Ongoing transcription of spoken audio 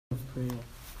prayer.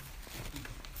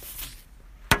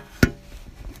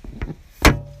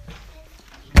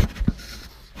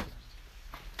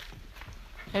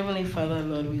 Heavenly Father,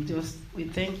 Lord, we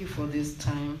thank you for this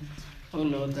time, oh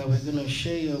Lord, that we're going to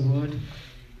share your word.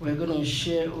 We're going to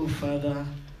share, oh Father,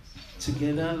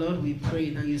 together. Lord, we pray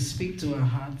that you speak to our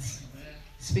hearts.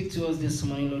 Speak to us this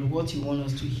morning, Lord, what you want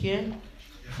us to hear.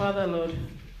 Father, Lord,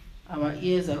 our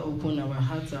ears are open, our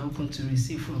hearts are open to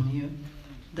receive from you.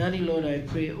 Daddy, Lord, I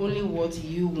pray only what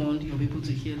you want your people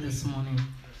to hear this morning,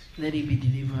 let it be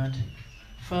delivered.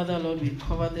 Father, Lord, we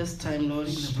cover this time, Lord,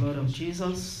 in the blood of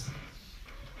Jesus.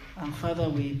 And Father,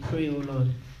 we pray, oh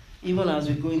Lord, even as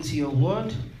we go into your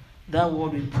word, that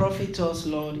word will profit us,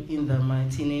 Lord, in the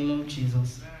mighty name of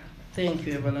Jesus. Thank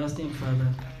you, everlasting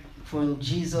Father. For in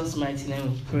Jesus' mighty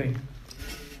name we pray.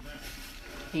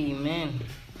 Amen.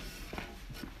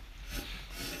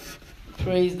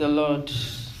 Praise the Lord.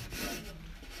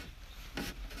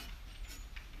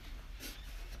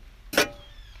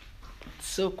 It's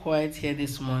so quiet here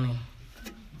this morning.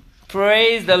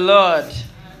 Praise the Lord.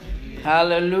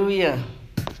 Hallelujah.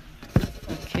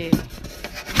 Okay.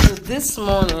 So this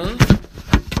morning,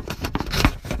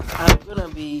 I'm going to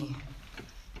be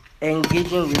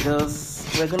engaging with us.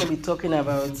 We're going to be talking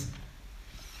about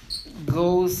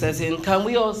goal setting. Can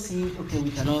we all see? Okay, we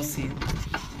can all see.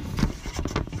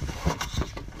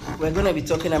 We're going to be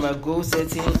talking about goal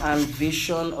setting and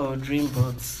vision or dream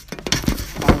boards.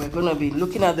 And we're going to be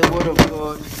looking at the Word of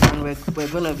God, and we're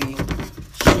going to be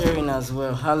sharing as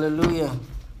well. Hallelujah.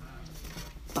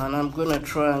 And I'm going to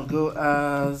try and go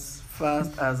as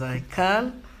fast as I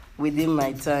can within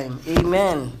my time.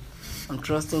 Amen. I'm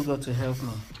trusting God to help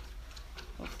me.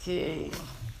 Okay.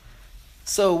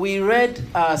 So we read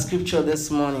our scripture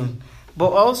this morning.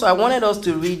 But also I wanted us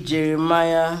to read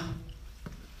Jeremiah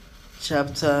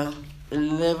chapter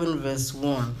 11 verse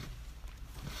 1.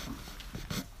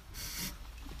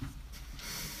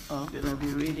 I'm going to be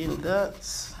reading that.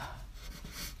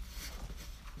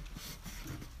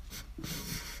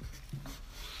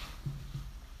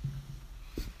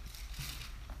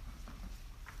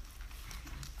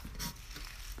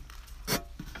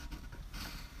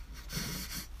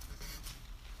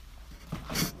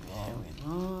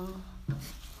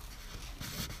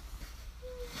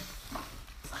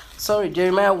 Sorry,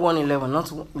 Jeremiah 1:11,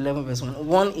 not 11 verse 1.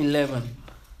 1:11.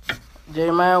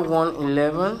 Jeremiah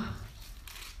 1:11.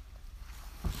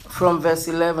 From verse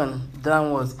 11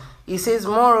 downwards. He says,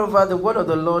 "Moreover, the word of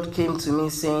the Lord came to me,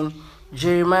 saying,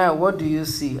 Jeremiah, what do you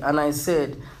see? And I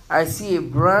said, I see a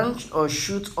branch or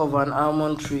shoot of an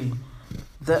almond tree,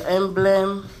 the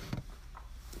emblem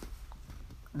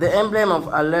of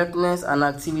alertness and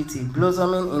activity,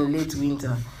 blossoming in late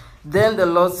winter. Then the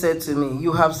Lord said to me,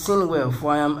 you have seen well,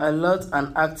 for I am alert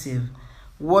and active,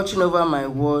 watching over my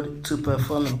word to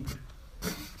perform it."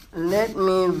 Let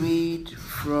me read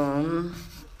from...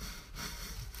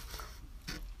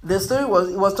 The story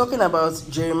was talking about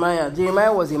Jeremiah.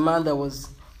 Jeremiah was a man that was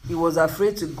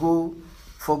afraid to go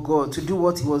for God, to do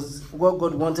what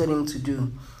God wanted him to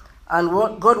do. And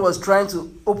what God was trying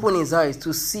to open his eyes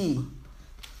to see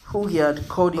who he had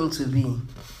called him to be.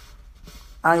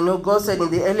 I know God said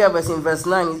in the earlier verse, in verse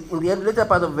 9, in the later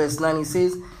part of verse 9, he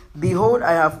says, "Behold,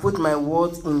 I have put my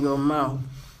words in your mouth."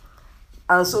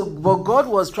 And so, but God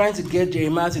was trying to get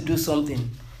Jeremiah to do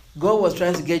something. God was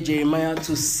trying to get Jeremiah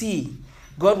to see.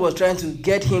 God was trying to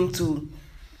get him to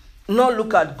not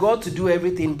look at God to do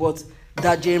everything, but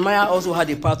that Jeremiah also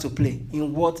had a part to play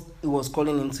in what he was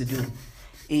calling him to do.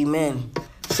 Amen.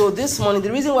 So this morning,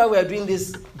 the reason why we are doing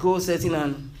this goal setting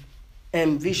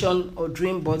and vision or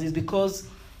dream board is because,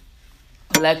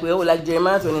 like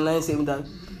Jeremiah 29 saying that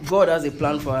God has a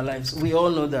plan for our lives. We all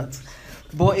know that.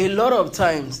 But a lot of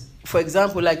times, for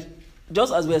example, like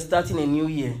just as we're starting a new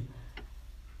year,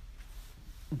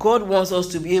 God wants us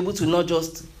to be able to not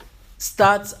just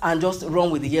start and just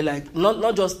run with the year, like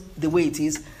not just the way it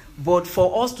is, but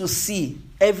for us to see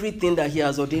everything that he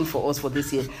has ordained for us for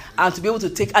this year, and to be able to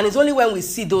take, and it's only when we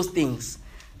see those things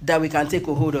that we can take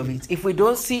a hold of it. If we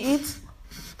don't see it,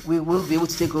 we won't be able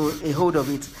to take a hold of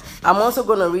it. I'm also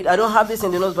going to read, I don't have this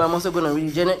in the notes, but I'm also going to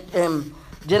read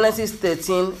Genesis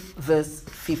 13 verse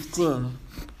 15.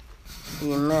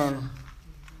 Amen.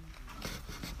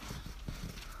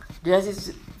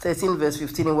 Genesis 13 verse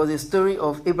 15, it was a story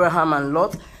of Abraham and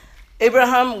Lot.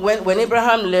 Abraham, when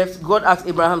Abraham left, God asked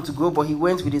Abraham to go, but he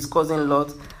went with his cousin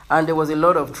Lot, and there was a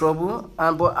lot of trouble.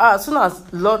 But as soon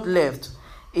as Lot left,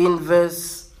 in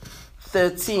verse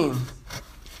 13,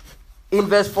 in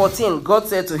verse 14, God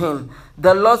said to him,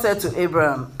 the Lord said to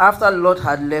Abraham, after Lot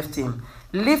had left him,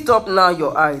 lift up now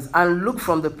your eyes and look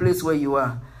from the place where you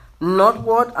are.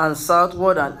 northward and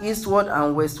southward and eastward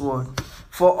and westward.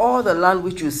 For all the land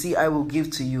which you see I will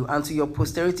give to you and to your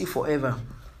posterity forever.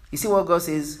 You see what God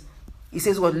says? He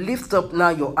says, well, lift up now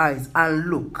your eyes and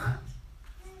look.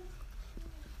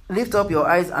 Lift up your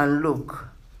eyes and look.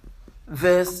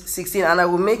 Verse 16, and I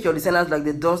will make your descendants like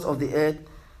the dust of the earth,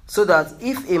 so that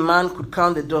if a man could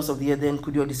count the dust of the earth, then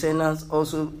could your descendants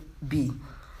also be.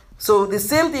 So the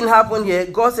same thing happened here.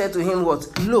 God said to him,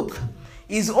 what? Look,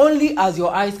 it's only as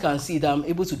your eyes can see that I'm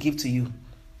able to give to you.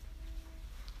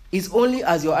 It's only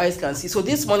as your eyes can see. So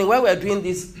this morning, why we're doing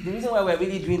this, the reason why we're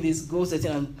really doing this goal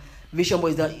setting and vision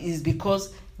board is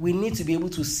because we need to be able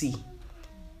to see.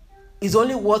 It's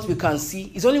only what we can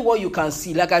see. It's only what you can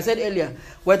see. Like I said earlier,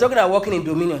 we're talking about walking in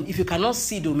dominion. If you cannot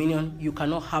see dominion, you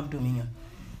cannot have dominion.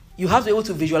 You have to be able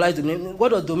to visualize dominion. What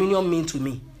does dominion mean to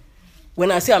me? When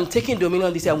I say I'm taking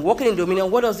dominion this year, I'm walking in dominion,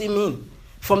 what does it mean?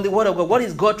 From the word of God, what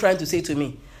is God trying to say to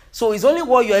me? So it's only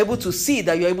what you're able to see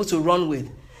that you're able to run with.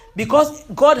 Because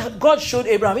God showed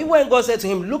Abraham, even when God said to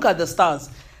him, look at the stars,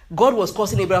 God was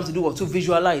causing Abraham to do what? To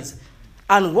visualize.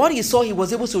 And what he saw, he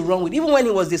was able to run with. Even when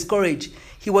he was discouraged,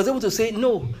 he was able to say,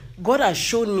 no, God has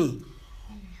shown me.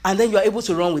 And then you are able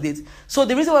to run with it. So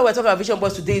the reason why we're talking about vision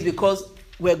boards today is because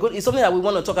it's something that we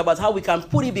want to talk about, how we can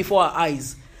put it before our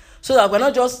eyes. So that we're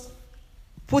not just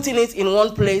putting it in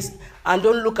one place and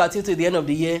don't look at it till the end of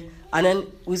the year. And then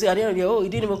we say at the end of the year, oh, it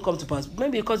didn't even come to pass.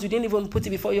 Maybe because you didn't even put it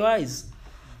before your eyes.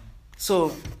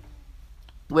 So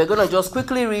we're going to just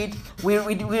quickly read. We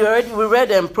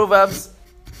read Proverbs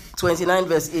 29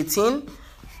 verse 18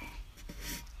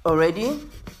 already.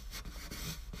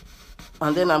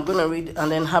 And then I'm going to read,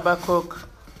 and then Habakkuk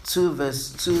 2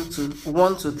 verse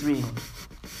 1 to 3.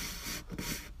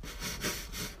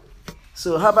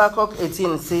 So Habakkuk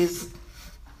 18 says,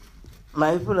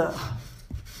 my people are...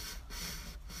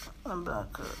 I'm back.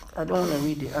 I don't want to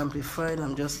read the Amplified.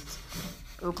 I'm just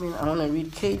opening. I want to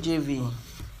read KJV.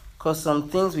 Because some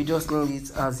things we just need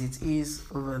it as it is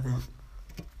over there.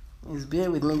 Please bear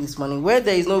with me this morning. Where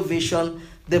there is no vision,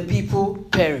 the people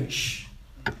perish.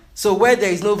 So where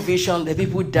there is no vision, the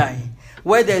people die.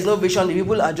 Where there is no vision, the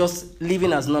people are just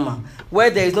living as normal.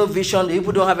 Where there is no vision, the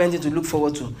people don't have anything to look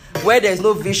forward to. Where there is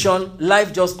no vision,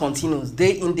 life just continues.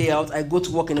 Day in, day out, I go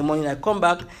to work in the morning, I come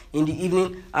back in the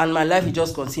evening, and my life is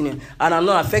just continuing. And I'm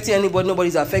not affecting anybody,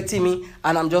 nobody's affecting me,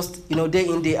 and I'm just, day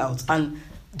in, day out. And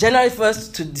January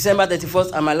 1st to December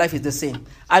 31st, and my life is the same.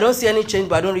 I don't see any change,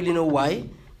 but I don't really know why.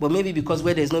 But maybe because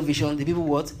where there is no vision, the people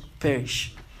what?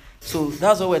 Perish. So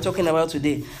that's what we're talking about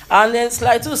today. And then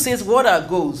slide 2 says, what are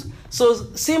goals? So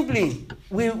simply,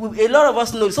 we a lot of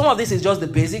us know, some of this is just the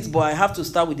basics, but I have to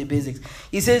start with the basics.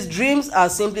 It says, dreams are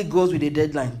simply goals with a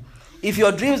deadline. If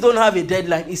your dreams don't have a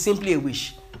deadline, it's simply a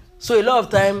wish. So a lot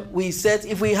of time,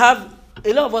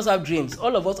 a lot of us have dreams.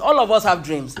 All of us have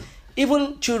dreams.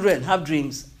 Even children have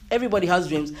dreams. Everybody has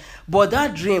dreams. But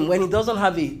that dream, when it doesn't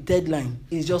have a deadline,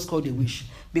 is just called a wish.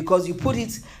 Because you put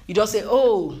it, you just say,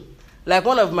 oh, like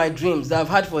one of my dreams that I've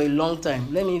had for a long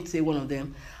time. Let me say one of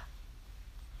them.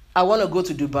 I want to go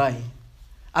to Dubai.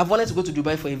 I've wanted to go to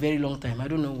Dubai for a very long time. I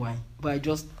don't know why. But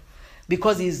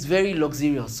because it's very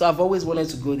luxurious. So I've always wanted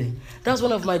to go there. That's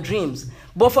one of my dreams.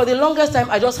 But for the longest time,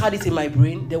 I just had it in my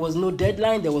brain. There was no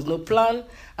deadline. There was no plan.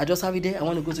 I just have it there. I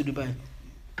want to go to Dubai.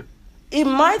 It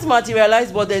might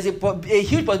materialize, but there's a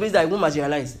huge possibility that it won't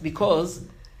materialize. Because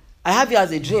I have it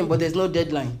as a dream, but there's no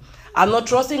deadline. I'm not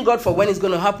trusting God for when it's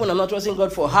going to happen. I'm not trusting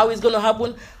God for how it's going to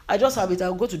happen. I just have it.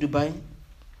 I'll go to Dubai.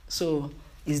 So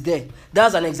it's there.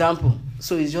 That's an example.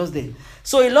 So it's just there.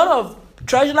 So a lot of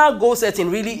traditional goal setting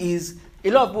really is, a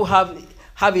lot of people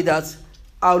have it that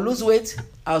I'll lose weight,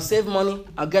 I'll save money,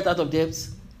 I'll get out of debt.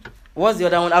 What's the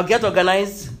other one? I'll get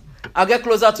organized, I'll get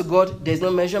closer to God. There's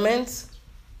no measurements,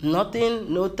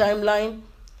 nothing, no timeline.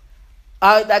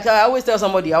 I always tell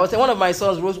somebody, one of my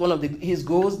sons wrote one of his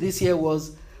goals this year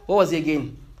was, what was it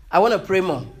again? I want to pray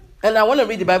more. And I want to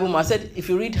read the Bible more. I said, if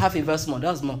you read half a verse more,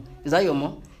 that's more. Is that your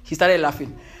more? He started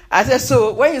laughing. I said,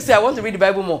 so when you say I want to read the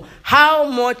Bible more, how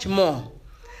much more?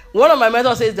 One of my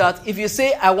mentors says that if you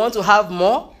say I want to have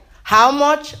more, how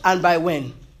much and by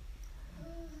when?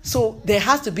 So there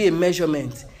has to be a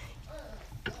measurement.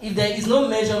 If there is no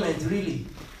measurement, really,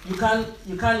 you can't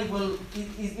even,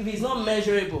 if it's not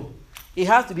measurable, it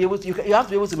has to be able to, you have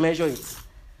to be able to measure it.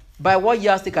 By what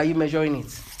yardstick are you measuring it?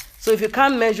 So if you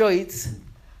can't measure it,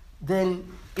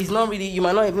 then it's not really, you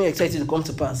might not even expect it to come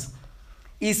to pass.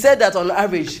 He said that on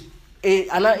average,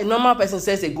 a normal person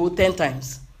sets a goal 10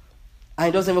 times. And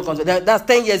it doesn't even come to that's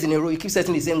 10 years in a row. He keeps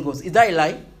setting the same goals. Is that a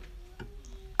lie?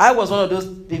 I was one of those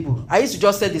people. I used to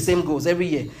just set the same goals every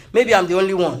year. Maybe I'm the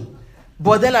only one.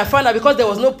 But then I found out because there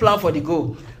was no plan for the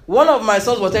goal. One of my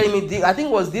sons was telling me, I think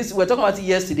it was this, we were talking about it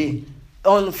yesterday.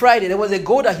 On Friday, there was a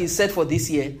goal that he set for this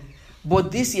year. But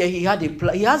this year, he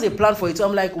has a plan for it. So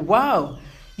I'm like, wow,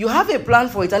 you have a plan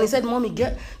for it. And he said, Mommy, do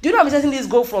you know I'm setting this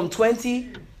goal from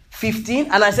 2015?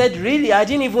 And I said, really? I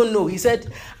didn't even know. I said,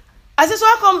 so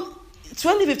how come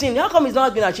 2015, how come it's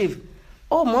not been achieved?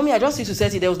 Oh, Mommy, I just used to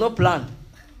set it. There was no plan.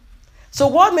 So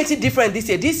what makes it different this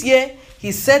year? This year,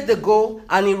 he set the goal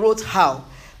and he wrote how.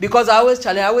 Because I always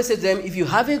say to them, if you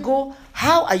have a goal,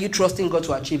 how are you trusting God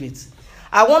to achieve it?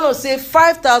 I want to save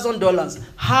 $5,000.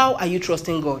 How are you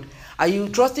trusting God? Are you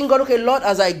trusting God? Okay, Lord,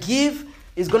 as I give,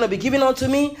 it's going to be given unto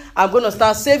me. I'm going to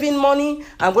start saving money.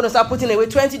 I'm going to start putting away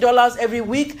 $20 every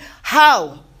week.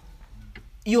 How?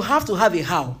 You have to have a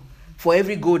how for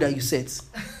every goal that you set.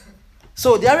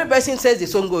 So the average person says the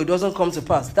same goal, it doesn't come to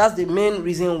pass. That's the main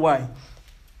reason why.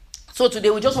 So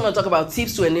today we just want to talk about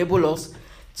tips to enable us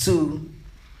to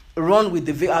run with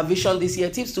our vision this year,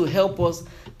 tips to help us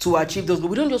to achieve those goals.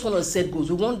 We don't just want to set goals.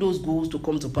 We want those goals to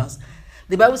come to pass.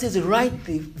 The Bible says, write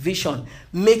the vision,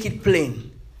 make it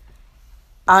plain.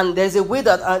 And there's a way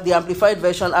that the Amplified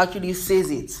Version actually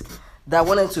says it, that I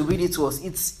wanted to read it to us.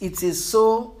 It is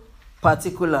so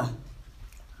particular.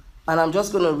 And I'm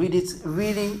just going to read it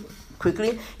really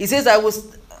quickly. It says, I'm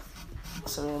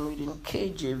reading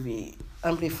KJV,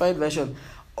 Amplified Version.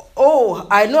 Oh,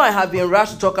 I know I have been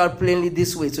rash to talk out plainly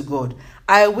this way to God.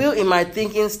 I will, in my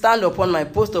thinking, stand upon my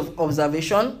post of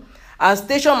observation and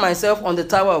station myself on the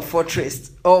tower of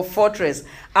fortress,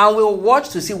 and will watch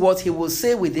to see what he will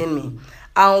say within me,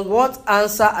 and what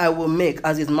answer I will make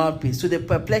as his mouthpiece to the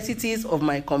perplexities of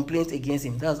my complaints against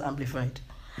him. That's Amplified.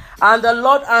 And the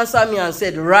Lord answered me and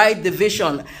said, write the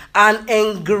vision and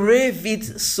engrave it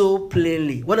so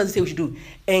plainly. What does it say we should do?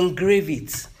 Engrave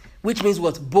it, which means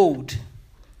what? Bold.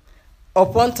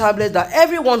 Upon tablets, that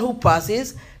everyone who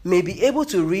passes may be able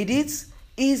to read it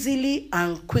easily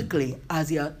and quickly as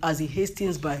he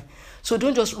hastens by. So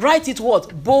don't just write it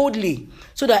what? Boldly.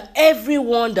 So that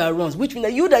everyone that runs, which means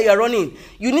that you are running,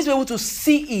 you need to be able to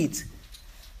see it.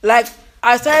 Like,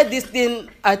 I started this thing,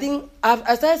 I think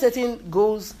I started setting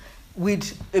goals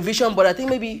with a vision board, I think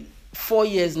maybe 4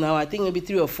 years now, I think maybe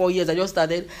 3 or 4 years I just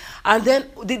started. And then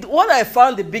what I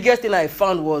found, the biggest thing I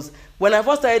found was, when I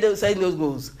first started setting those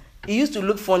goals, it used to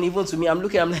look fun even to me. I'm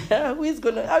like, how is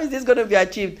this going to be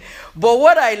achieved? But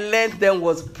what I learned then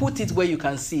was put it where you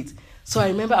can see it. So I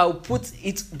remember I'll put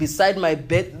it beside my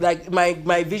bed. Like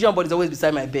my vision board is always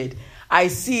beside my bed. I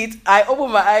see it. I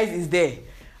open my eyes, it's there.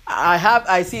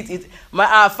 I see it.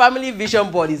 Our family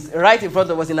vision board is right in front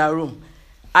of us in our room.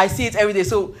 I see it every day.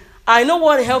 So I know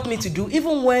what helped me to do.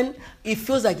 Even when it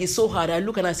feels like it's so hard, I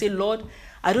look and I say, Lord,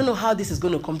 I don't know how this is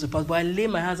going to come to pass, but I lay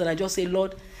my hands and I just say,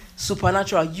 Lord,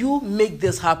 supernatural, you make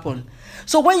this happen.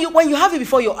 So when you have it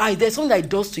before your eyes, there's something that it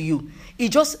does to you. It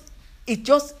just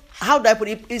how do I put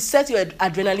it? It sets your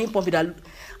adrenaline pumping. That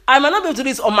I might not be able to do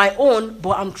this on my own,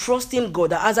 but I'm trusting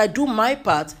God that as I do my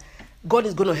part, God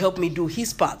is going to help me do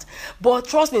his part. But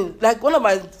trust me, like one of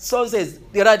my sons says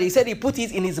the other day, he said he put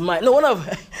it in his mind. No, one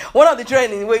of the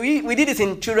children, we did this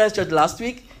in children's church last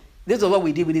week. This is what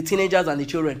we did with the teenagers and the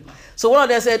children. So one of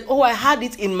them said, oh, I had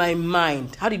it in my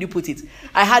mind. How did you put it?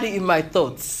 I had it in my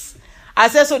thoughts. I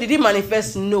said, so did it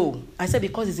manifest? No. I said,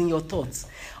 because it's in your thoughts.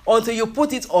 Until you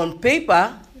put it on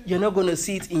paper, you're not going to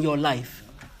see it in your life.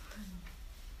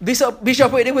 Bishop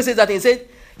Oyedepo says that he said,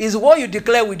 it's what you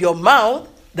declare with your mouth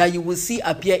that you will see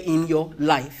appear in your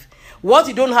life. What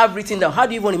you don't have written down, how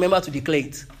do you even remember to declare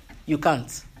it? You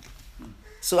can't.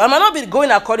 So I might not be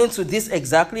going according to this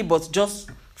exactly, but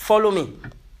just follow me.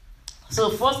 So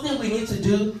first thing we need to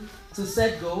do to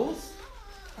set goals,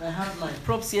 I have my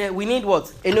props here. We need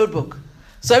what? A notebook.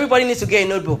 So everybody needs to get a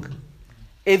notebook.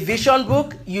 A vision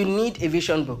book, you need a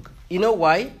vision book. You know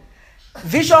why?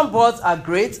 Vision boards are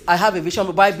great. I have a vision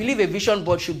book, but I believe a vision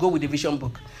board should go with a vision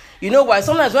book. You know why?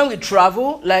 Sometimes when we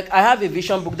travel, like I have a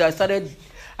vision book that I started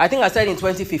in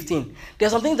 2015.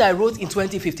 There's something that I wrote in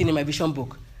 2015 in my vision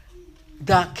book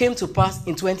that came to pass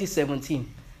in 2017,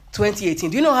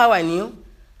 2018. Do you know how I knew?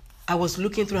 I was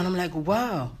looking through and I'm like,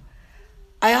 wow,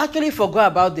 I actually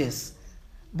forgot about this.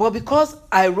 But because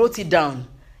I wrote it down,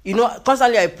 you know,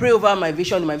 constantly I pray over my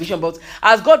vision in my vision box.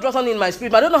 As God draws something in my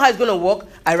spirit, but I don't know how it's going to work,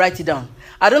 I write it down.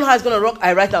 I don't know how it's going to work,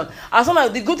 I write down. And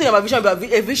sometimes the good thing about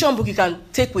a vision book you can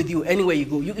take with you anywhere you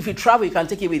go. If you travel, you can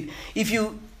take it with.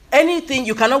 Anything,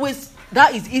 you can always,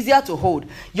 that is easier to hold.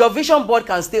 Your vision board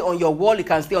can stay on your wall, it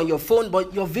can stay on your phone,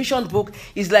 but your vision book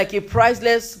is like a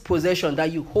priceless possession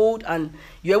that you hold and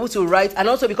you're able to write. And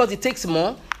also because it takes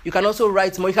more, you can also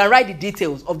write more. You can write the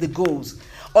details of the goals.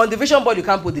 On the vision board, you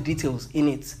can't put the details in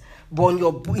it. But in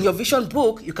your vision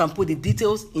book, you can put the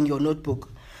details in your notebook.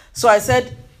 So I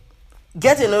said,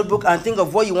 get a notebook and think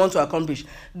of what you want to accomplish.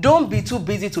 Don't be too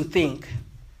busy to think.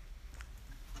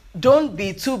 Don't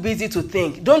be too busy to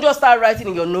think. Don't just start writing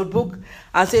in your notebook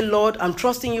and say, Lord, I'm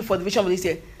trusting you for the vision of this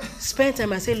year. Spend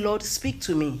time and say, Lord, speak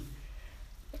to me.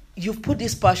 You've put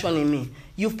this passion in me.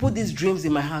 You've put these dreams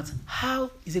in my heart.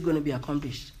 How is it going to be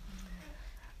accomplished?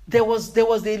 There was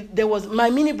my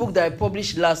mini book that I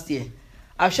published last year.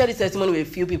 I've shared this testimony with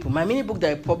a few people. My mini book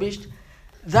that I published,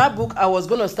 that book, I was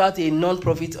going to start a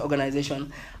non-profit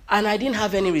organization, and I didn't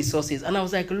have any resources. And I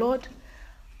was like, Lord,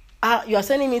 you are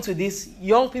sending me to these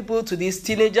young people, to these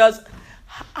teenagers.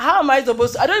 How am I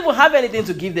supposed to? I don't even have anything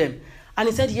to give them. And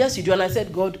he said, yes, you do. And I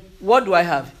said, God, what do I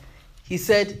have? He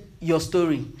said, your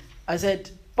story. I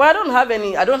said, but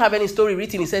I don't have any story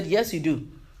written. He said, yes, you do.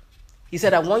 He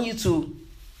said, I want you to,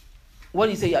 what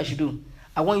do you say I should do?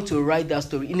 I want you to write that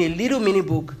story in a little mini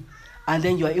book, and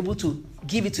then you are able to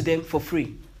give it to them for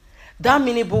free. That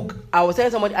mini book, I was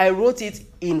telling somebody, I wrote it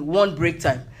in one break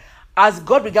time. As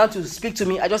God began to speak to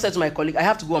me, I just said to my colleague, I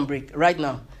have to go on break right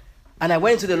now. And I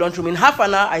went into the lunchroom. In half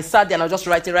an hour, I sat there and I was just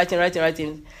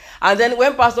writing. And then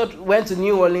when Pastor went to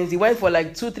New Orleans, he went for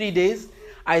like 2-3 days.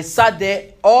 I sat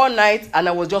there all night and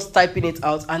I was just typing it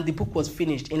out, and the book was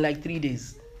finished in like 3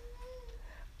 days.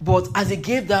 But as he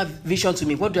gave that vision to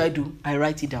me, what do? I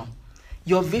write it down.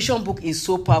 Your vision book is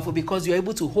so powerful because you're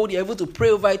able to hold, you're able to pray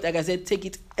over it. Like I said, take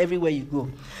it everywhere you go.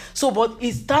 So, but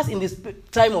it starts in this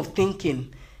time of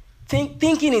thinking.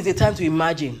 Thinking is a time to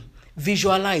imagine,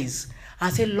 visualize,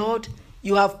 and say, Lord,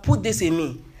 you have put this in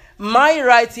me. My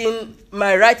writing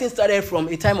started from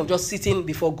a time of just sitting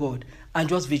before God and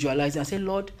just visualizing and say,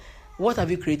 Lord, what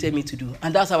have you created me to do?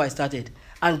 And that's how I started.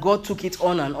 And God took it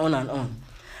on and on and on.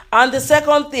 And the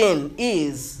second thing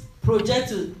is project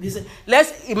to this.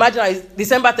 Let's imagine it's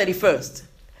December 31st,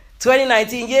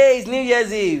 2019. Yay, it's New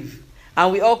Year's Eve.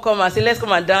 And we all come and say, let's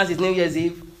come and dance. It's New Year's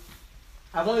Eve.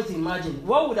 I want you to imagine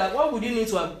what would you need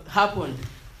to have happened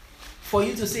for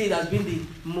you to say it has been the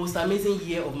most amazing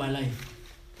year of my life?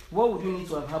 What would you need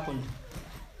to have happened?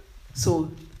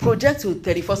 So project to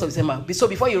 31st of December. So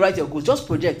before you write your goals, just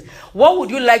project. What would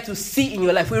you like to see in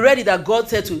your life? We read it that God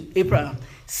said to Abraham,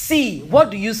 see,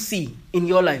 what do you see in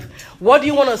your life? What do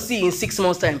you want to see in 6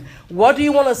 months' time? What do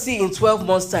you want to see in 12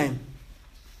 months' time?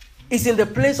 It's in the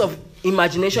place of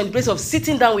imagination, the place of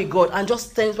sitting down with God and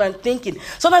just spending time thinking.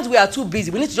 Sometimes we are too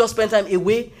busy. We need to just spend time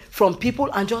away from people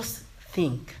and just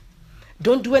think.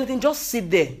 Don't do anything, just sit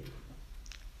there.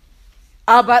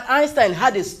 Albert Einstein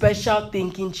had a special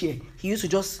thinking chair. He used to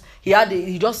just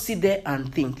sit there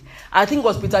and think. I think it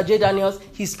was Peter J. Daniels.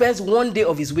 He spends one day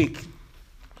of his week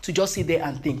to just sit there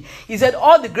and think. He said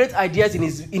all the great ideas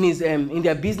in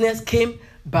their business came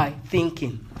by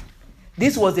thinking.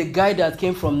 This was a guy that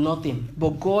came from nothing,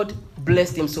 but God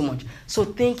blessed him so much. So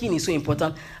thinking is so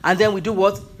important. And then we do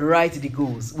what? Write the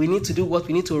goals. We need to do what?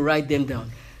 We need to write them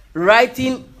down.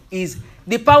 Writing is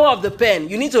the power of the pen.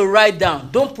 You need to write down.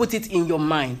 Don't put it in your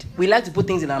mind. We like to put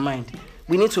things in our mind.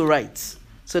 We need to write.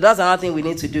 So that's another thing we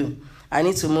need to do. I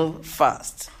need to move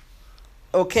fast.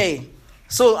 Okay.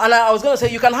 So, and I was going to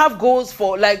say, you can have goals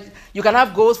for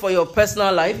your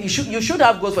personal life. You should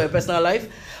have goals for your personal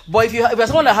life. But if you're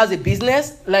someone that has a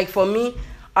business, like for me,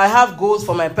 I have goals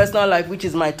for my personal life, which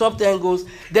is my top 10 goals.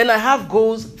 Then I have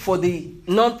goals for the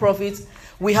non-profits.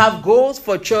 We have goals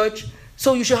for church.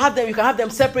 So you should have them. You can have them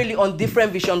separately on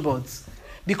different vision boards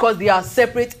because they are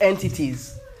separate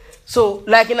entities. So,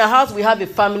 like in a house, we have a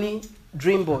family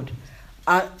dream board.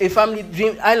 A family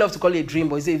dream, I love to call it a dream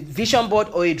board. It's a vision board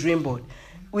or a dream board.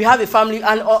 We have a family,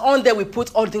 and on there we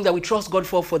put all the things that we trust God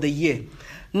for the year.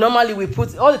 Normally, we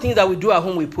put all the things that we do at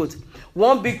home, we put.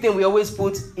 One big thing we always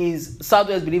put is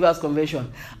Southwest Believers Convention.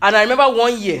 And I remember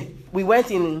one year, we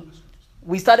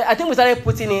started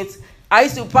putting it.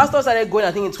 Pastor started going,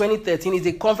 I think in 2013, it's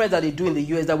a conference that they do in the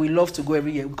US that we love to go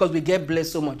every year because we get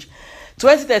blessed so much.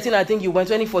 2013, I think you went,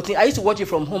 2014, I used to watch it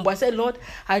from home, but I said, Lord,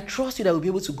 I trust you that we'll be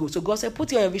able to go. So God said,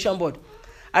 put it on your vision board.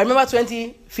 I remember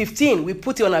 2015, we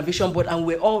put it on our vision board and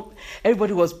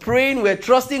everybody was praying, we're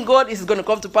trusting God, this is going to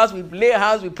come to pass, we lay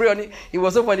hands, we pray on it. It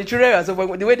was so for the children, and so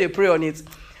for the way they pray on it.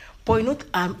 But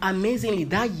amazingly,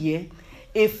 that year,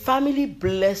 a family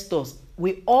blessed us.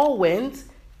 We all went,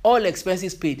 all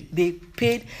expenses paid. They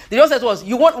just said to us,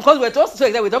 because we're so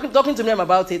excited, we're talking to them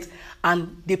about it,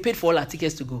 and they paid for all our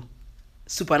tickets to go,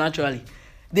 supernaturally.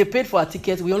 They paid for our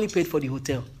tickets, we only paid for the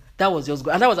hotel. That was just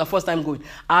good. And that was our first time going.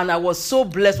 And I was so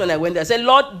blessed when I went there. I said,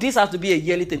 Lord, this has to be a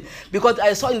yearly thing. Because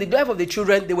I saw in the life of the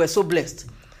children, they were so blessed.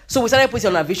 So we started putting it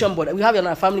on our vision board. We have it on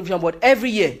our family vision board every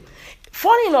year.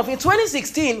 Funny enough, in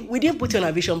 2016, we didn't put it on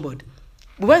our vision board.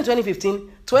 We went in 2015.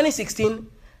 2016,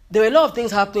 there were a lot of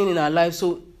things happening in our lives.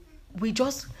 So we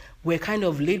just were kind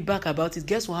of laid back about it.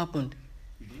 Guess what happened?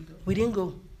 We didn't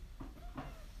go.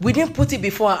 We didn't put it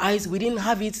before our eyes. We didn't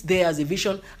have it there as a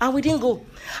vision. And we didn't go.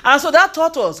 And so that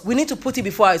taught us we need to put it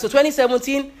before our eyes. So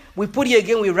 2017, we put it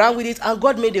again. We ran with it. And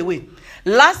God made a way.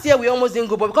 Last year, we almost didn't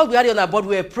go. But because we had it on our board,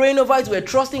 we were praying over it. We were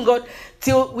trusting God.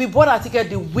 Till we bought our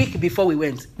ticket the week before we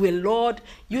went. Lord,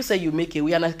 you said you make a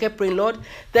way. And I kept praying, Lord,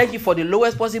 thank you for the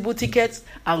lowest possible tickets.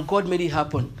 And God made it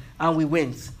happen. And we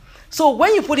went. So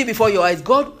when you put it before your eyes,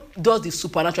 God does the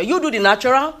supernatural. You do the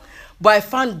natural. But I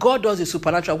found God does the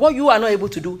supernatural. What you are not able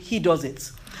to do, He does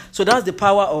it. So that's the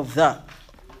power of that.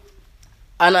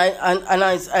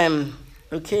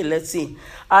 Okay, let's see.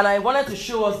 And I wanted to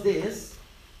show us this.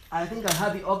 I think I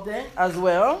have it up there as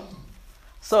well.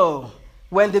 So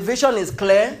when the vision is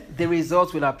clear, the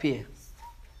results will appear.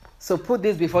 So put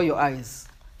this before your eyes.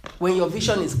 When your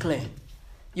vision is clear,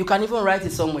 you can even write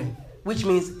it somewhere, which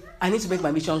means I need to make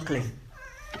my vision clear.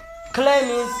 Clear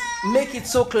means make it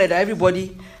so clear that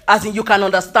everybody, as in you can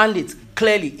understand it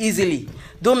clearly, easily.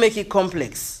 Don't make it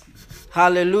complex.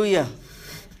 Hallelujah.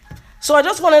 So I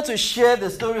just wanted to share the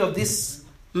story of this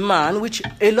man, which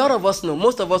a lot of us know.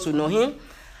 Most of us will know him.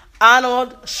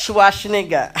 Arnold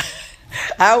Schwarzenegger.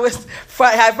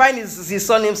 I find his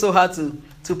surname so hard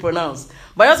to pronounce.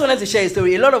 But I just wanted to share his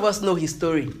story. A lot of us know his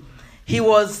story. He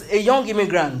was a young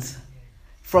immigrant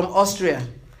from Austria.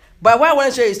 But why I want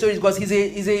to share his story is because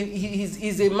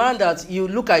he's a man that you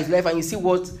look at his life and you see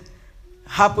what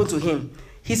happened to him.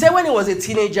 He said when he was a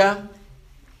teenager,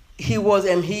 he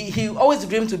always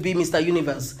dreamed to be Mr.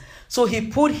 Universe. So he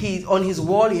put on his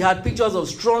wall, he had pictures of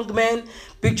strong men,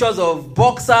 pictures of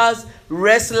boxers,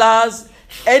 wrestlers,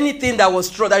 anything that was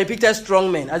strong, that depicted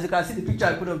strong men. As you can see the picture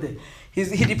I put up there. He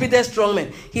depicted strong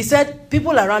men. He said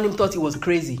people around him thought he was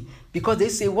crazy because they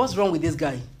say, what's wrong with this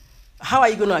guy? How are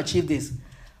you going to achieve this?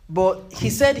 But he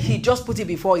said he just put it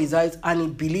before his eyes and he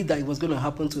believed that it was going to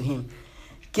happen to him.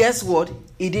 Guess what?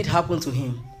 It did happen to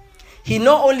him. He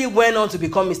not only went on to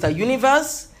become Mr.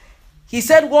 Universe, he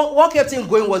said what kept him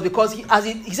going was because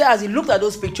as he looked at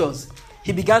those pictures,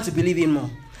 he began to believe in more.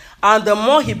 And the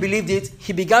more he believed it,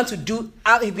 he began to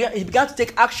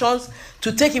take actions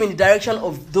to take him in the direction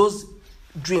of those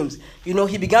dreams.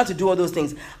 He began to do all those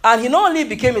things. And he not only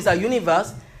became Mr.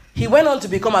 Universe, he went on to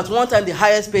become at one time the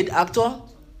highest paid actor.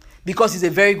 Because he's a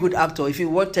very good actor. If you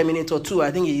watch Terminator 2, I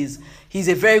think he is. He's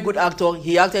a very good actor.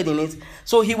 He acted in it.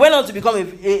 So he went on to become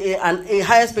a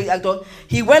highest paid actor.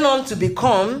 He went on to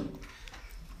become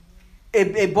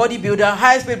a bodybuilder,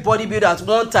 highest paid bodybuilder at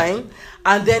one time.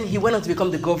 And then he went on to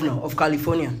become the governor of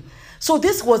California. So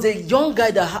this was a young guy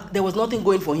that there was nothing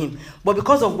going for him. But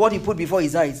because of what he put before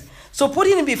his eyes. So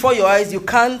putting it before your eyes, you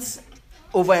can't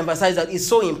overemphasize that. It's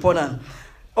so important.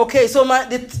 Okay, so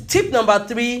the tip number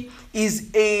 3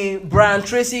 is a Brian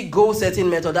Tracy goal setting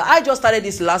method. I just started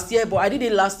this last year, but I did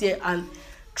it last year and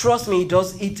trust me,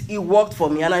 it worked for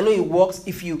me. And I know it works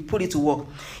if you put it to work.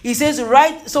 He says,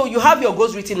 so you have your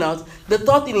goals written out. The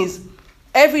third thing is,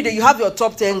 every day you have your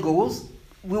top 10 goals.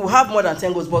 We will have more than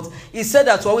 10 goals, but he said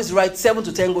that to always write 7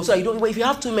 to 10 goals. So if you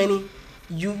have too many,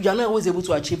 you're not always able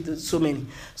to achieve so many.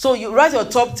 So you write your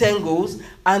top 10 goals,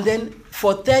 and then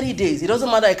for 30 days, it doesn't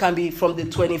matter, it can be from the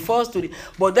 21st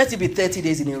but let it be 30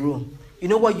 days in a row. You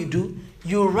know what you do?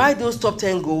 You write those top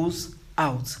 10 goals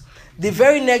out. The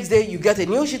very next day, you get a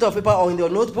new sheet of paper or in your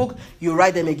notebook, you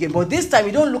write them again. But this time,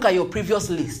 you don't look at your previous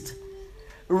list.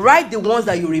 Write the ones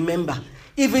that you remember.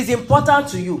 If it's important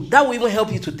to you, that will even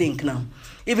help you to think now.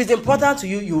 If it's important to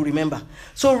you, you remember.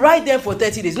 So write them for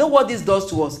 30 days. You know what this does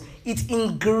to us? It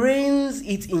ingrains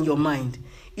it in your mind.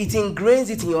 It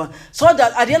ingrains it in your mind. So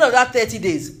that at the end of that 30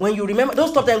 days, when you remember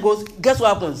those top 10 goals, guess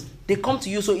what happens? They come to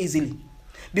you so easily.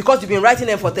 Because you've been writing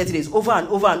them for 30 days, over and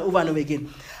over and over and over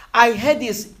again. I heard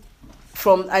this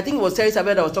from, I think it was Terry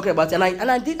Savelle that was talking about it, and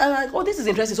I did, oh, this is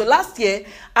interesting. So last year,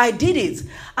 I did it.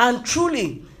 And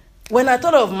truly, when I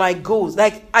thought of my goals,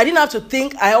 like, I didn't have to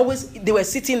think, they were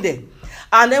sitting there.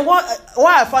 And then what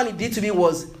I found it did to me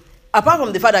was, apart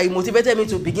from the fact that it motivated me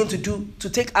to begin to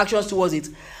take actions towards it,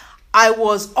 I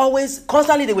was always,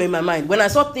 constantly they were in my mind. When I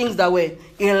saw things that were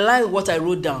in line with what I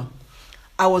wrote down,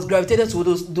 I was gravitated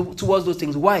towards those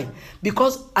things. Why?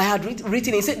 Because I had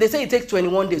written it. They say it takes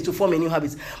 21 days to form a new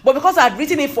habit. But because I had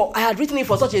written it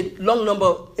for such a long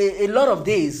number, a lot of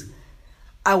days,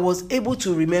 I was able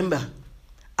to remember.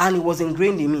 And it was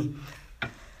ingrained in me.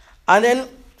 And then,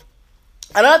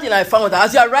 another thing I found was that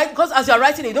as you are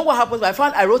writing it, you know what happens?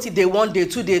 I wrote it day 1, day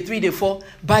 2, day 3, day 4.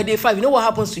 By day 5, you know what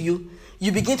happens to you?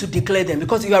 You begin to declare them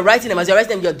because you are writing them. As you're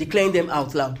writing them, you're declaring them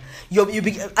out loud.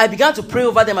 I began to pray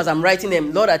over them as I'm writing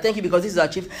them. Lord, I thank you because this is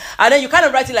achieved. And then you kind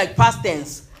of write it like past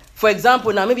tense. For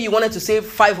example, now maybe you wanted to save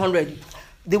 500.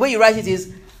 The way you write it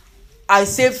is, I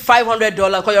saved $500.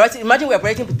 Because you're writing, imagine we're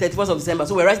writing 31st of December,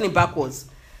 so we're writing it backwards.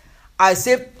 I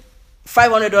saved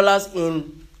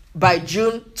 $500 by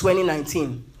June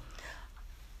 2019.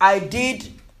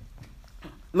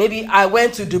 Maybe I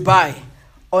went to Dubai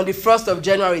on the 1st of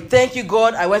January. Thank you,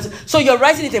 God. So you're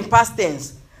writing it in past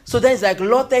tense. So then it's like,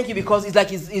 Lord, thank you because it's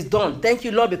like it's done. Thank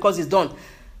you, Lord, because it's done.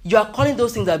 You are calling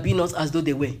those things that be not as though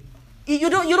they were. You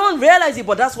don't realize it,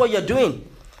 but that's what you're doing.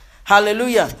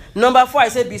 Hallelujah. Number 4, I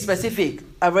said be specific.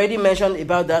 I've already mentioned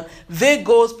about that. Vague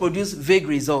goals produce vague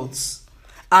results.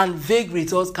 And vague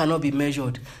results cannot be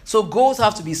measured. So goals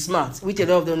have to be smart, which a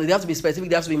lot of them, they have to be specific,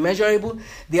 they have to be measurable,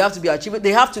 they have to be achievable,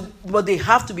 you have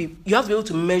to be able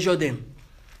to measure them.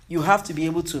 You have to be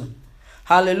able to.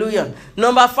 Hallelujah.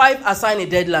 Number 5, assign a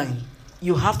deadline.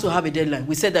 You have to have a deadline.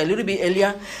 We said that a little bit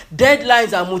earlier.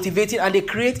 Deadlines are motivating and they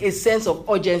create a sense of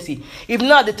urgency. If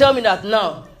not, they tell me that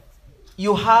now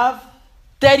you have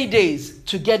 30 days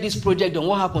to get this project done.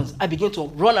 What happens? I begin to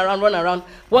run around.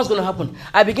 What's going to happen?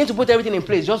 I begin to put everything in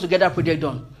place just to get that project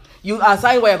done. You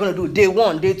assign what you're going to do. Day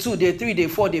 1, day 2, day 3, day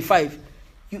 4, day 5.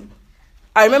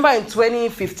 I remember in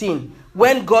 2015,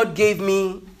 when God gave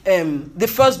me the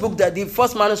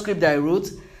first manuscript that I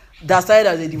wrote, that started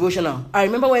as a devotional. I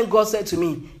remember when God said to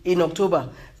me in October,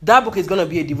 that book is going to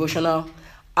be a devotional,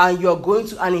 and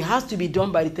it has to be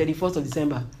done by the 31st of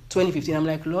December, 2015. I'm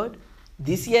like, Lord,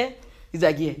 this year? He's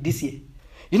like, yeah, this year.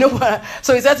 You know what?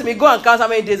 So he said to me, go and count how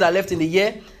many days are left in the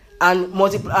year and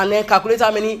and then calculate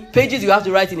how many pages you have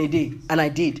to write in a day. And I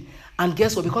did. And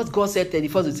guess what? Because God said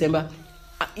 31st of December,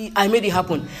 I made it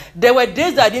happen. There were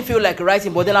days that I didn't feel like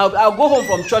writing, but then I'll go home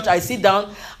from church, I sit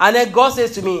down, and then God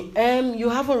says to me, you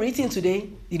haven't written today.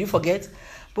 Did you forget?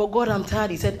 But God, I'm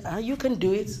tired. He said, you can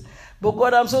do it. But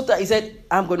God, I'm so tired. He said,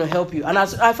 I'm going to help you. And I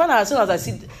found out as soon as I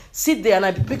sit there and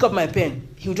I pick up my pen,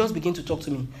 he'll just begin to talk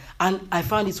to me. And I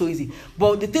found it so easy.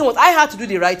 But the thing was, I had to do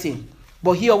the writing,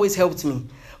 but he always helped me.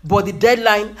 But the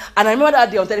deadline, and I remember that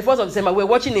day on 31st of December, we were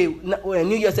watching a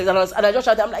New Year's service, and I just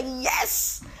shouted, I'm like,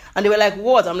 yes! And they were like,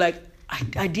 what? I'm like,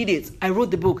 I did it. I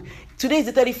wrote the book. Today is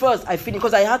the 31st. I finished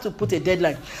because I had to put a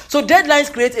deadline. So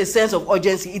deadlines create a sense of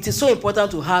urgency. It is so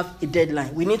important to have a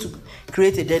deadline. We need to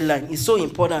create a deadline. It's so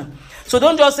important. So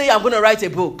don't just say, I'm going to write a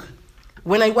book.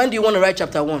 When do you want to write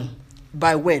chapter 1?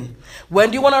 By when? When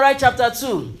do you want to write chapter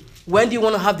 2? When do you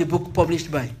want to have the book published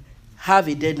by? Have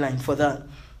a deadline for that.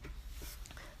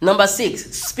 Number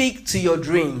 6, speak to your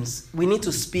dreams. We need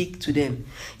to speak to them.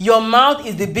 Your mouth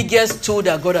is the biggest tool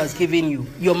that God has given you.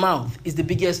 Your mouth is the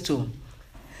biggest tool.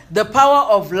 The power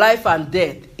of life and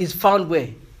death is found where?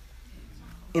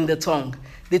 In the tongue.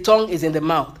 The tongue is in the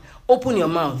mouth. Open your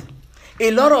mouth.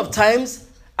 A lot of times,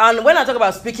 and when I talk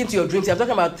about speaking to your dreams, I'm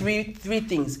talking about three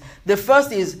things. The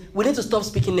first is we need to stop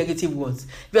speaking negative words.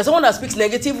 If you're someone that speaks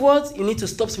negative words, you need to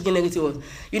stop speaking negative words.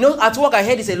 You know, at work I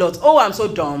hear this a lot. Oh, I'm so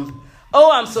dumb. Oh,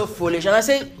 I'm so foolish. And I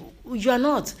say, you are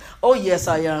not. Oh, yes,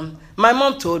 I am. My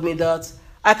mom told me that.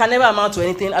 I can never amount to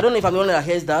anything. I don't know if I'm the only one that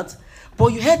hears that.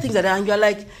 But you hear things like that and you're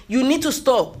like, you need to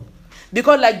stop.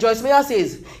 Because like Joyce Meyer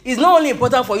says, it's not only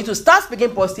important for you to start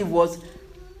speaking positive words,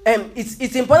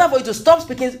 it's important for you to stop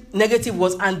speaking negative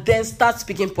words and then start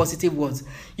speaking positive words.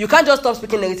 You can't just stop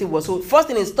speaking negative words. So first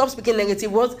thing is stop speaking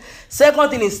negative words. Second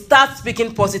thing is start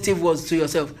speaking positive words to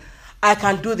yourself. I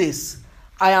can do this.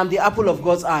 I am the apple of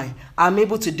God's eye. I'm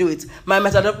able to do it. My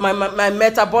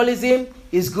metabolism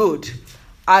is good.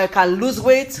 I can lose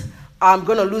weight. I'm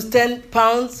going to lose 10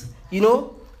 pounds. You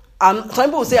know, some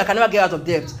people will say, I can never get out of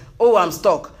debt. Oh, I'm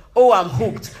stuck. Oh, I'm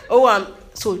hooked.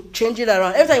 So change it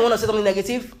around. Every time you want to say something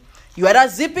negative, you either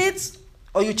zip it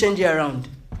or you change it around.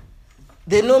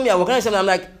 They know me. I work on something. I'm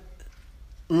like,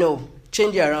 no,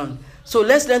 change it around. So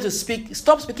let's learn to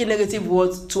stop speaking negative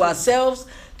words to ourselves,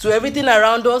 to everything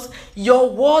around us. Your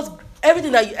words,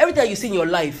 everything that you see in your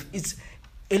life,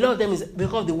 a lot of them is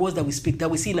because of the words that we speak, that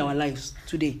we see in our lives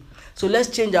today. So let's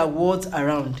change our words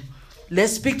around.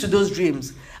 Let's speak to those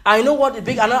dreams. I know what the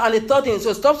big, and the third thing is,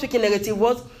 so stop speaking negative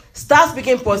words, start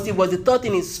speaking positive words. The third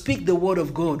thing is speak the word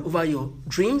of God over your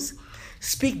dreams.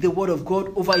 Speak the word of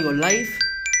God over your life.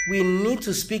 We need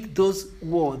to speak those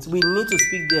words. We need to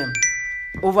speak them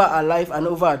over our life and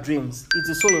over our dreams. It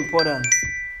is so important.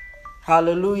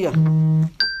 Hallelujah.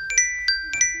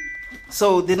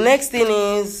 So the next thing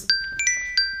is,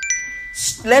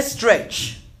 let's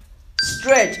stretch.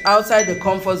 Stretch outside the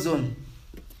comfort zone.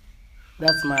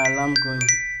 That's my alarm going.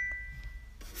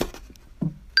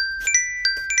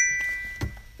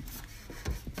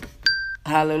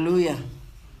 Hallelujah.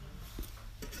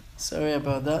 Sorry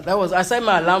about that. I set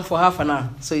my alarm for half an hour.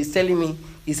 So it's telling me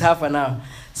it's half an hour.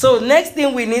 So next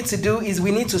thing we need to do is we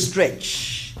need to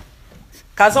stretch.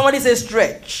 Can somebody say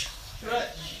stretch?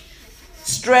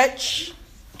 Stretch.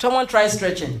 Someone try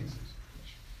stretching.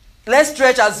 Let's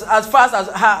stretch as fast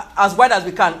as wide as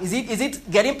we can. Is it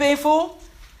getting painful?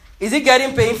 Is it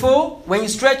getting painful? When you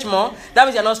stretch more, that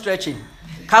means you're not stretching.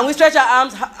 Can we stretch our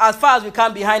arms as far as we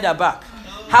can behind our back?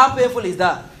 How painful is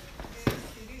that?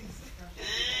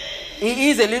 It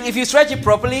is a little. If you stretch it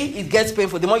properly, it gets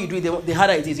painful. The more you do it, the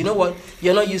harder it is. You know what?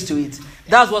 You're not used to it.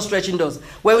 That's what stretching does.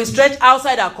 When we stretch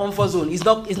outside our comfort zone, it's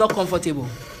not comfortable.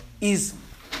 It's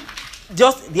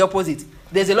just the opposite.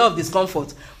 There's a lot of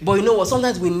discomfort. But you know what?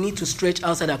 Sometimes we need to stretch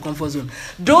outside our comfort zone.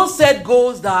 Don't set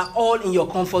goals that are all in your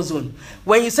comfort zone.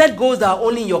 When you set goals that are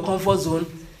only in your comfort zone,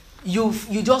 you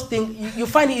just think you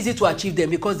find it easy to achieve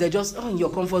them because they're just in your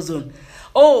comfort zone.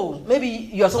 Oh, maybe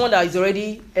you're someone that is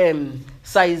already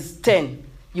size 10.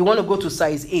 You want to go to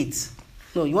size 8.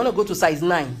 No, you want to go to size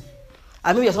 9.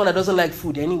 And maybe you're someone that doesn't like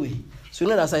food anyway. So you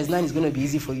know that size 9 is going to be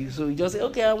easy for you. So you just say,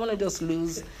 okay, I want to just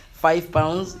lose 5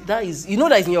 pounds. That is, you know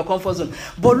that is in your comfort zone.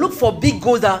 But look for big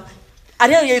goals that at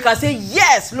the end of the year you can say,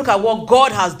 yes, look at what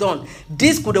God has done.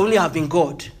 This could only have been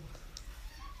God.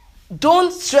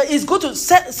 Don't stress. It's good to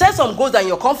set some goals that are in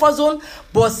your comfort zone,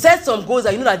 but set some goals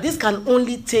that you know that this can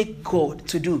only take God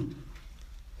to do.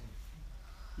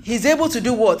 He's able to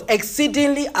do what?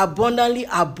 Exceedingly abundantly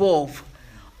above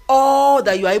all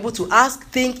that you are able to ask,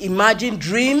 think, imagine,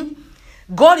 dream.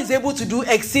 God is able to do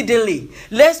exceedingly.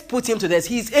 Let's put him to this.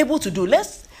 He's able to do.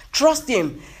 Let's trust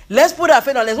him. Let's put our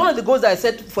faith on. That's one of the goals that I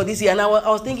set for this year. And I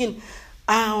was thinking,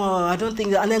 I don't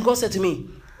think that. And then God said to me,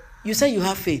 you say you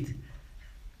have faith.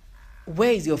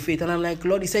 Where is your faith? And I'm like,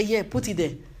 Lord, he said, yeah, put it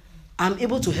there. I'm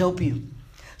able to help you.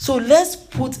 So let's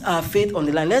put our faith on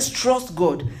the line. Let's trust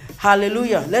God.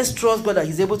 Hallelujah. Let's trust God that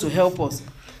he's able to help us.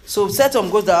 So set some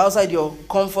goals that are outside your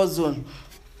comfort zone.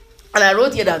 And I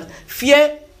wrote here that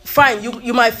fear, fine,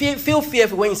 you might feel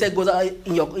fearful when you set goals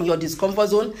in your discomfort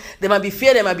zone. There might be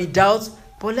fear, there might be doubts.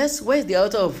 But where's the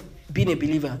altar of being a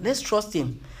believer? Let's trust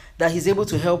him that he's able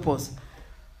to help us.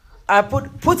 I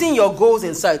putting your goals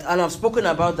in sight, and I've spoken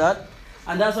about that.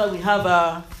 And that's why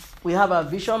we have a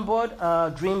vision board,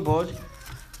 a dream board.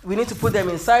 We need to put them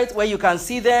in sight where you can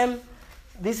see them.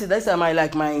 These are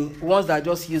my ones that I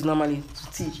just use normally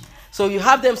to teach. So you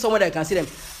have them somewhere that you can see them.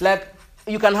 Like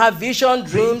you can have vision,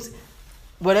 dreams,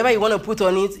 whatever you want to put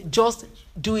on it, just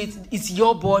do it. It's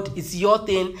your board, it's your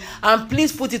thing. And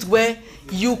please put it where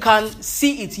you can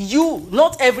see it. You,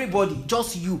 not everybody,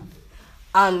 just you.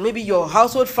 And maybe your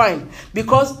household, fine.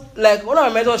 Because like one of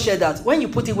my mentors shared that when you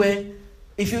put it where,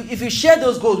 if you share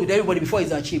those goals with everybody before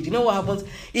it's achieved, you know what happens?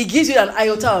 It gives you an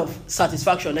iota of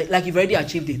satisfaction, like you've already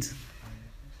achieved it.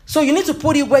 So you need to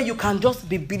put it where you can just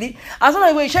be believe. As long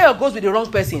as when you share your goals with the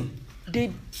wrong person,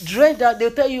 they dread that. They'll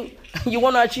tell you, you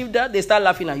want to achieve that, they start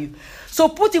laughing at you. So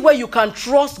put it where you can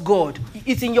trust God.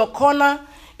 It's in your corner,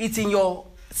 it's in your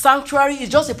sanctuary.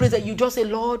 It's just a place that you just say,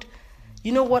 Lord,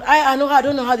 you know what? I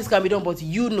don't know how this can be done, but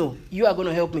you know, you are going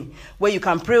to help me. Where you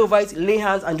can pray over it, lay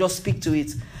hands, and just speak to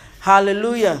it.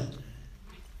 Hallelujah.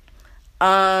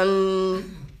 And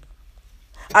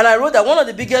I wrote that one of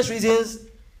the biggest reasons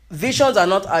visions are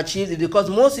not achieved is because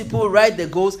most people write the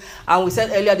goals, and we said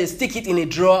earlier they stick it in a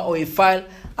drawer or a file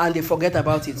and they forget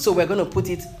about it. So we're going to put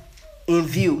it in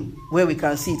view where we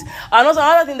can see it. And also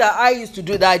another thing that I used to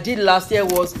do that I did last year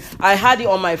was I had it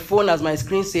on my phone as my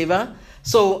screensaver.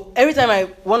 So every time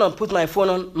I want to put my phone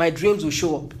on, my dreams will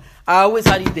show up. I always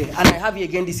had it there, and I have it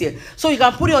again this year. So you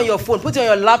can put it on your phone, put it on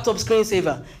your laptop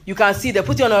screensaver. You can see that,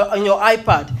 put it on your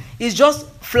iPad. It's just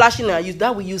flashing at you.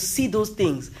 That way you see those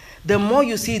things. The more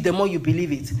you see it, the more you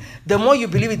believe it. The more you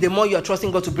believe it, the more you are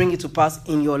trusting God to bring it to pass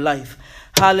in your life.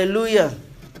 Hallelujah.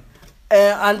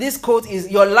 And this quote is,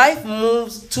 your life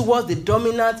moves towards the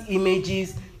dominant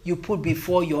images you put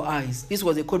before your eyes. This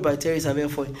was a quote by Terry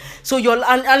Savelle. So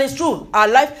and it's true. Our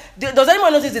life, does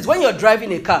anyone notice this? When you're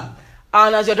driving a car,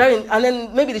 and as you're driving, and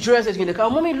then maybe the children say in the car,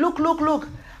 Mommy, look.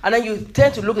 And then you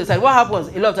tend to look aside. What happens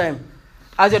a lot of time?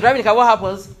 As you're driving the car, what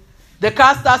happens? The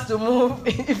car starts to move.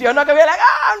 If you're not going to be like,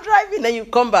 I'm driving, then you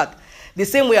come back. The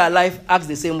same way our life acts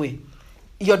the same way.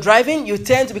 You're driving, you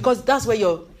tend to, because that's where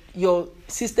your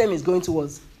system is going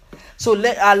towards. So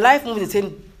our life moves the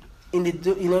same in the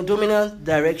dominant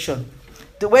direction.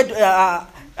 The way our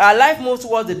life moves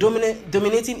towards the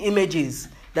dominating images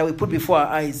that we put before our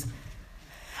eyes.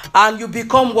 And you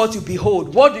become what you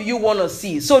behold. What do you want to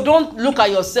see? So don't look at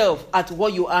yourself at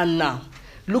what you are now.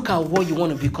 Look at what you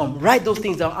want to become. Write those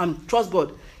things down and trust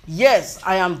God. Yes,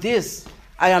 I am this.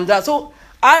 I am that. So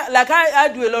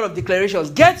I do a lot of declarations.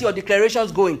 Get your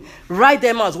declarations going. Write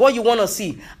them out, what you want to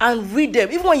see, and read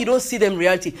them. Even when you don't see them in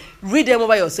reality, read them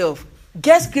over yourself.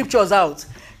 Get scriptures out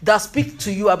that speak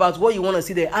to you about what you want to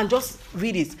see there, and just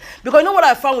read it. Because you know what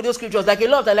I found with those scriptures? Like a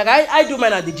lot of times, like I do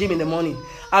mine at the gym in the morning.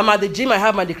 I'm at the gym, I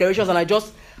have my declarations, and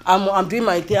I'm doing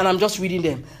my thing, and I'm just reading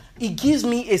them. It gives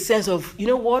me a sense of, you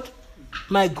know what?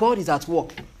 My God is at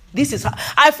work.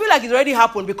 I feel like it's already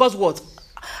happened because what?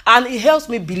 And it helps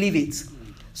me believe it.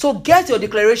 So get your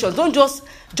declarations. Don't just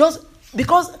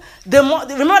because remember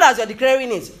that as you're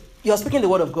declaring it, you're speaking the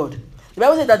word of God. The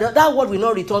Bible says that word will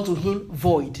not return to him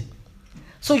void.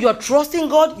 So you're trusting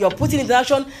God, you're putting it in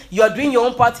action, you're doing your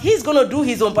own part. He's going to do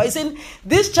his own part. He's saying,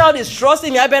 this child is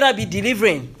trusting me, I better be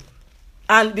delivering.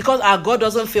 And because our God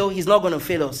doesn't fail, he's not going to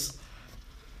fail us.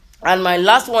 And my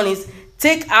last one is,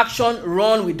 take action,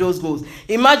 run with those goals.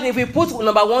 Imagine if we put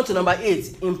number 1 to number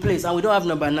 8 in place and we don't have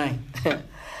number 9.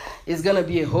 It's going to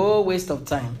be a whole waste of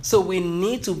time. So we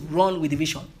need to run with the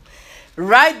vision.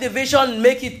 Write the vision,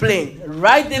 make it plain.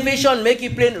 Write the vision, make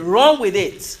it plain. Run with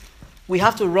it. We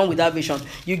have to run with that vision.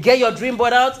 You get your dream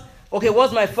board out. Okay,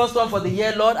 what's my first one for the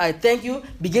year, Lord? I thank you.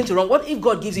 Begin to run. What if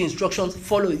God gives you instructions?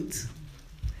 Follow it.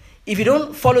 If you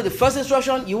don't follow the first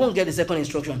instruction, you won't get the second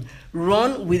instruction.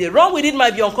 Run with it. Run with it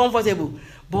might be uncomfortable,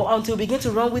 but until we begin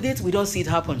to run with it, we don't see it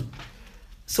happen.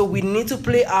 So we need to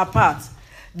play our part.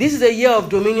 This is a year of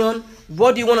dominion.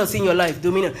 What do you want to see in your life?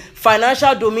 Dominion.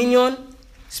 Financial dominion,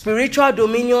 spiritual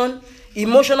dominion,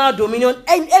 emotional dominion,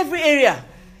 in every area.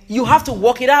 You have to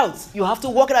work it out. You have to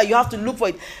work it out. You have to look for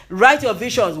it. Write your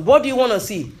visions. What do you want to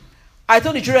see? I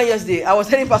told the children yesterday, I was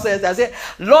telling Pastor yesterday, I said,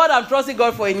 Lord, I'm trusting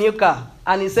God for a new car.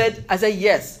 And I said,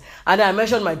 yes. And then I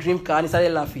mentioned my dream car and he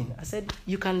started laughing. I said,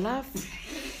 you can laugh,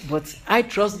 but I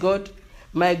trust God.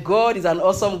 My God is an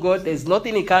awesome God. There's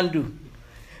nothing he can't do.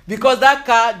 Because that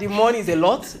car, the money is a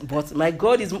lot, but my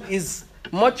God is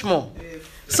much more.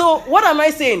 So what am I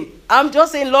saying? I'm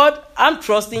just saying, Lord, I'm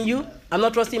trusting you. I'm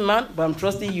not trusting man, but I'm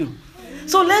trusting you.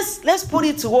 So let's put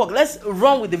it to work. Let's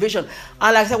run with the vision.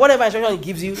 And like I said, whatever instruction it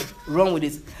gives you, run with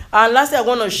it. And lastly, I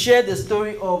want to share the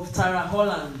story of Tara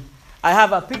Holland. I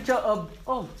have a picture of,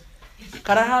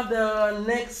 can I have the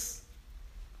next?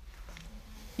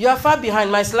 You are far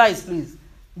behind my slides, please.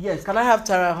 Yes, can I have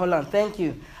Tara Holland? Thank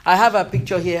you. I have a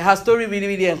picture here. Her story really,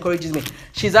 really encourages me.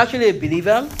 She's actually a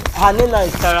believer. Her name now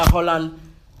is Tara Holland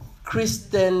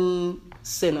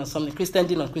Christensen or something.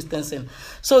 Christensen.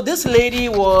 So this lady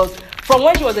was, from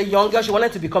when she was a young girl, she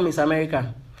wanted to become Miss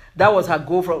America. That was her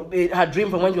goal, her dream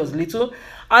from when she was little.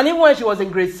 And even when she was in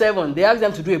grade 7, they asked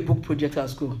them to do a book project at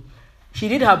school. She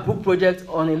did her book project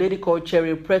on a lady called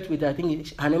Cherry Pratt, with I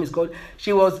think her name is called.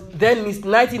 She was then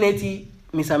 1980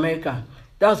 Miss America.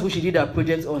 That's who she did her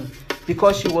project on,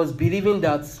 because she was believing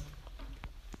that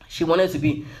she wanted to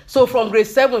be. So from grade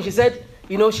 7, she said,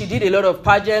 she did a lot of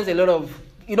pageants, a lot of,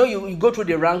 you go through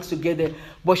the ranks to get there,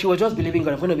 but she was just believing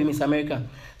God, I'm going to be Miss America.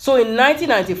 So in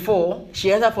 1994,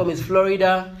 she entered for Miss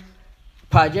Florida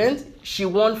pageant. She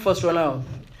won first runner-up.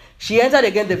 She entered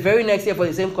again the very next year for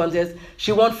the same contest.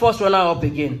 She won first runner-up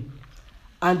again.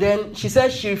 And then she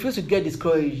said she refused to get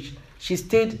discouraged. She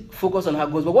stayed focused on her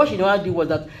goals. But what she did was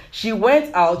that she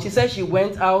went out. She said she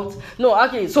went out. No,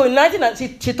 actually, so in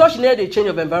 1990, she thought she needed a change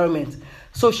of environment.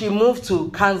 So she moved to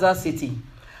Kansas City.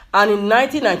 And in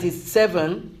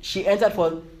 1997, she entered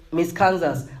for Miss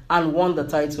Kansas and won the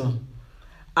title.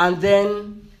 And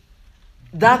then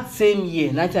that same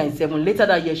year, 1997, later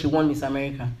that year, she won Miss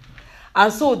America.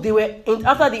 And so there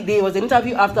was an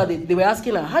interview after they were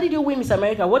asking her, how did you win Miss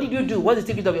America? What did you do? What's the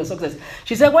secret of your success?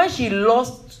 She said when she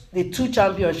lost the 2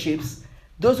 championships,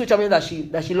 those 2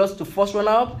 championships that she lost to first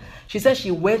runner-up, she said she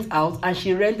went out and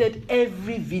she rented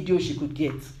every video she could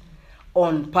get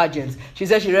on pageants. She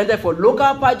said she rented for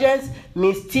local pageants,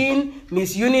 Miss Teen,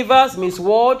 Miss Universe, Miss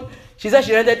World. She said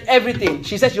she rented everything.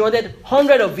 She said she rented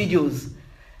hundreds of videos.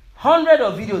 Hundreds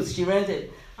of videos she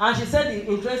rented. And she said the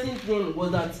interesting thing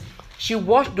was that she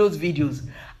watched those videos,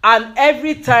 and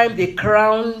every time they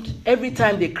crowned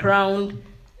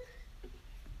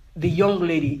the young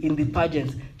lady in the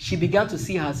pageant, she began to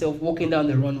see herself walking down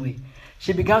the runway.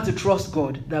 She began to trust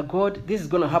God, that God, this is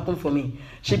going to happen for me.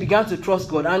 She began to trust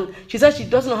God. And she said she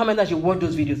doesn't know how many times she watched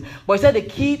those videos. But she said the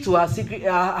key to her secret,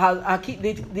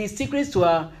 the secrets to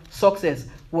her success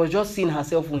was just seeing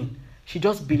herself win. She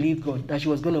just believed God that she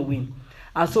was going to win.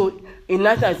 And so in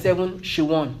 1997, she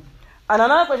won. And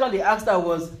another question they asked her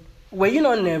was, were you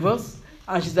not nervous?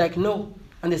 And she's like, no.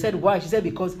 And they said, why? She said,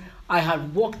 because I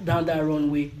had walked down that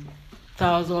runway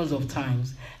thousands of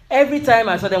times. Every time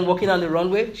I saw them walking down the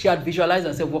runway, she had visualized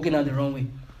herself walking down the runway.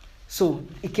 So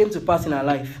it came to pass in her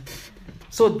life.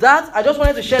 So that, I just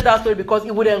wanted to share that story because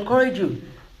it would encourage you.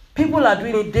 People are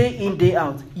doing it day in, day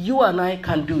out. You and I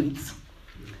can do it.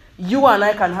 You and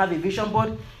I can have a vision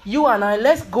board. You and I,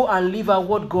 let's go and live out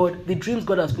what God, the dreams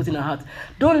God has put in our heart.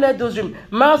 Don't let those dreams.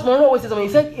 Miles Monroe always says something.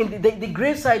 He said, in the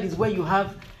graveside is where you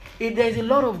have, there's a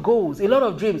lot of goals, a lot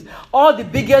of dreams. All the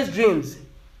biggest dreams,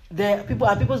 people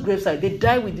at people's graveside, they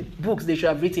die with the books they should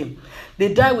have written.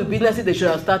 They die with businesses they should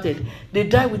have started. They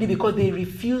die with it because they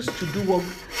refuse to do what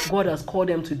God has called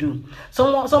them to do.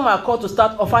 Some are called to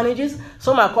start orphanages.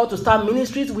 Some are called to start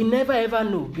ministries. We never ever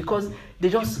know because they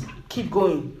just keep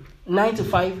going. 9 to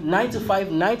 5, 9 to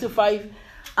 5, 9 to 5,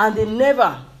 and they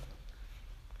never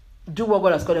do what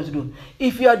God has called them to do.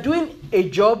 If you are doing a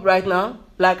job right now,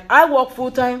 like I work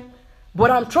full time, but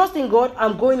I'm trusting God,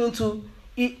 I'm going into,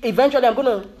 eventually I'm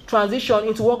going to transition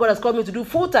into what God has called me to do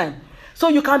full time. So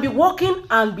you can be working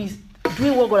and be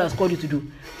doing what God has called you to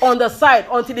do on the side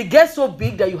until it gets so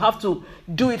big that you have to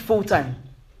do it full time.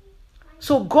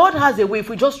 So God has a way, if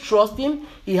we just trust Him,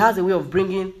 He has a way of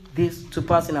bringing this to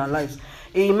pass in our lives.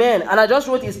 Amen. And I just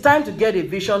wrote, it's time to get a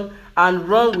vision and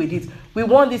run with it. We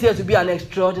want this year to be an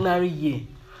extraordinary year.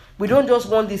 We don't just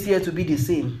want this year to be the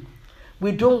same.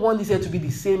 We don't want this year to be the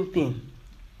same thing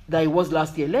that it was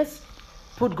last year. Let's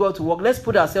put God to work. Let's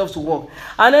put ourselves to work.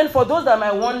 And then for those that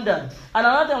might wonder, and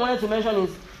another thing I wanted to mention is,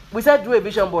 we said do a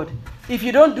vision board. If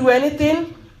you don't do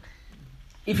anything,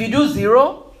 if you do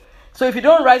zero, so if you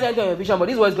don't write anything on your vision board,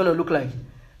 this is what it's going to look like.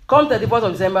 Come 31st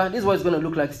of December, this is what it's going to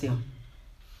look like still.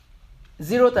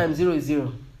 0 times 0 is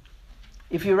 0.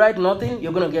 If you write nothing,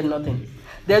 you're going to get nothing.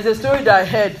 There's a story that I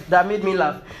heard that made me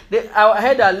laugh. I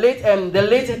heard that the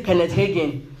late Kenneth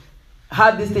Hagin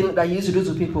had this thing that he used to do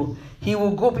to people. He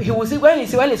will see when he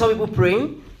saw people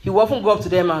praying, he will often go up to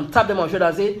them and tap them on the shoulder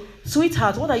and say,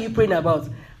 "Sweetheart, what are you praying about?"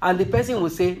 And the person will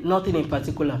say, "Nothing in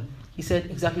particular." He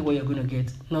said, exactly what you're going to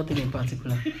get. Nothing in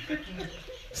particular.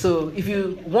 So if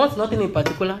you want nothing in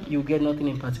particular, you get nothing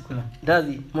in particular. That's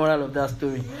the moral of that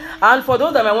story. And for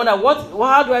those that might wonder,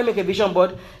 how do I make a vision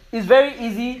board? It's very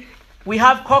easy. We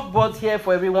have cork boards here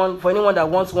for everyone, for anyone that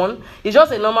wants one. It's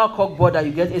just a normal cork board that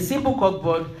you get, a simple cork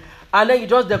board, and then you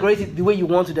just decorate it the way you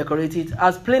want to decorate it,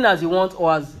 as plain as you want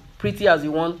or as pretty as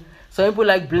you want. Some people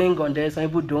like bling on there, some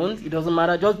people don't. It doesn't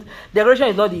matter. Just decoration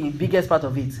is not the biggest part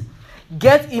of it.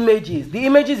 Get images. The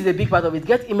images is a big part of it.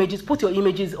 Get images. Put your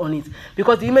images on it.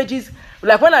 Because the images,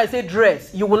 like when I say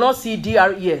dress, you will not see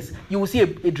DRES. You will see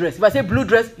a dress. If I say blue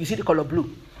dress, you see the color blue.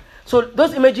 So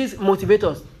those images motivate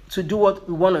us to do what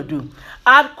we want to do.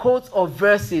 Add quotes or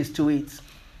verses to it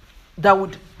that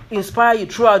would inspire you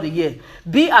throughout the year.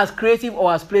 Be as creative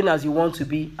or as plain as you want to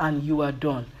be, and you are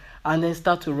done. And then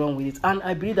start to run with it. And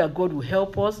I believe that God will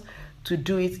help us to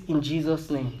do it in Jesus'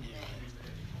 name.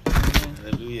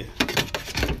 Hallelujah.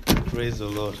 Praise the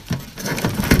Lord.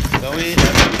 Can we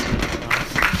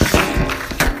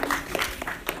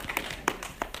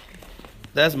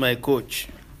That's my coach.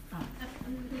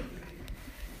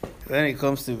 When it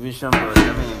comes to vision board,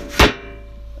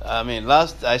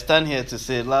 I stand here to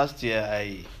say last year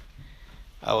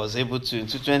I was able to, in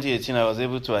 2018, I was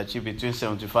able to achieve between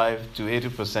 75 to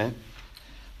 80%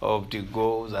 of the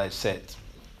goals I set.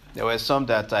 There were some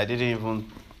that I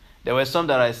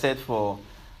set for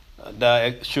that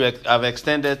I should have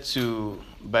extended to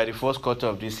by the first quarter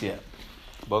of this year,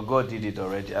 but God did it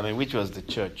already. Which was the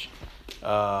church.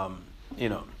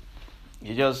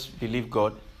 You just believe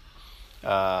God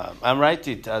and write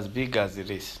it as big as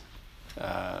it is.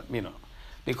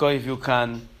 Because if you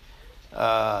can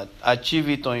achieve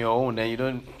it on your own,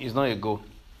 then it's not a goal,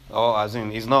 or as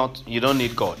in it's not. You don't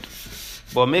need God,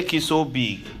 but make it so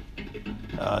big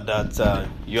that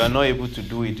you are not able to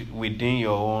do it within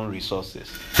your own resources.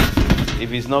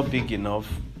 If it's not big enough,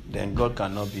 then God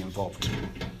cannot be involved.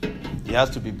 It has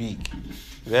to be big,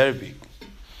 very big.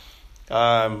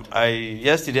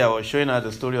 Yesterday I was showing her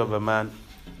the story of a man.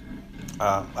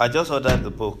 I just ordered the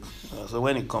book, so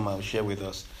when it comes, I'll share with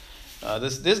us.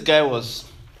 This guy was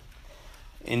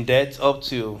in debt up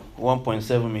to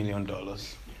 $1.7 million,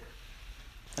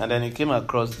 and then he came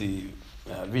across the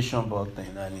vision board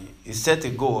thing, and he set a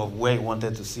goal of where he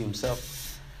wanted to see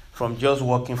himself, from just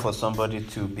working for somebody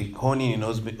to be honing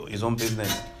his own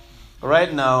business.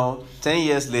 Right now, 10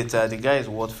 years later, the guy is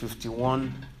worth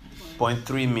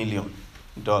 $51.3 million.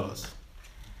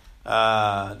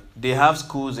 They have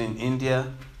schools in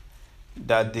India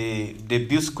that they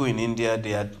build school in India.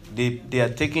 They are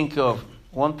taking care of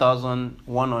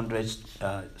 1,100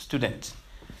 students.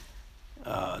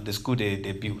 The school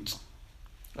they built.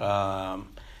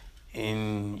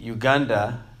 In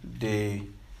Uganda,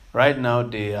 right now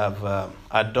they have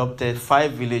adopted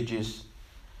 5 villages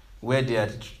where they are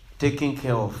taking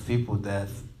care of people there,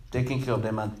 taking care of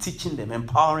them and teaching them,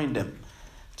 empowering them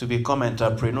to become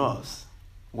entrepreneurs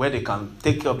where they can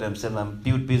take care of themselves and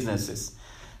build businesses,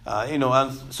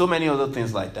 and so many other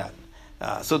things like that.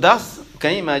 So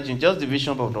can you imagine just the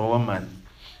vision of the one man?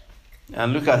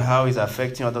 And look at how it's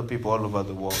affecting other people all over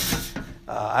the world.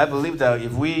 I believe that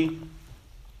if we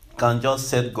can just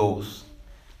set goals,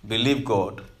 believe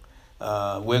God,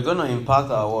 we're going to impact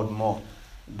our world more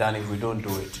than if we don't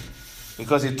do it.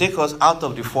 Because it takes us out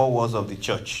of the four walls of the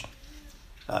church.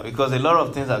 Because a lot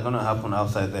of things are going to happen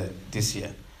outside there this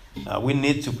year. We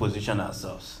need to position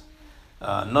ourselves.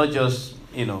 Not just,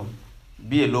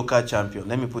 be a local champion.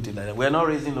 Let me put it like that. We're not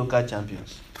raising local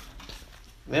champions.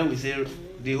 When we say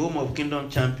the home of kingdom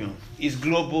champions, it's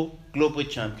global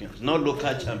champions, not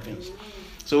local champions.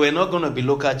 So we're not going to be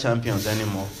local champions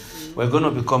anymore. We're going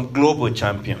to become global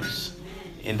champions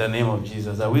in the name of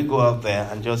Jesus. That we go out there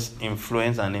and just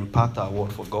influence and impact our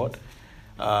world for God.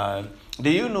 Do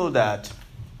you know that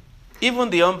even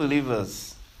the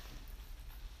unbelievers,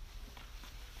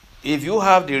 if you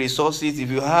have the resources,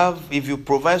 if you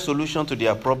provide solution to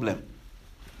their problem,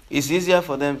 it's easier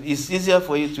for them. It's easier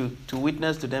for you to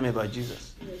witness to them about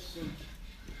Jesus.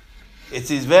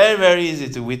 It is very, very easy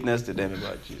to witness to them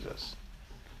about Jesus.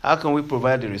 How can we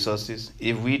provide the resources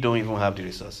if we don't even have the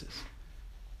resources?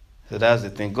 So that's the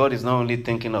thing. God is not only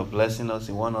thinking of blessing us,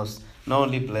 He wants us not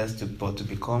only blessed, but to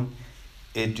become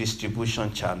a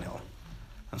distribution channel.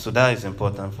 And so that is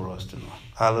important for us to know.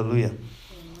 Hallelujah.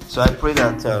 So I pray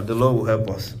that the Lord will help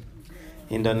us.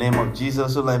 In the name of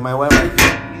Jesus. So like my wife,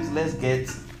 please let's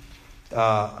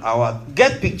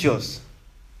get pictures.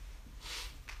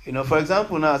 For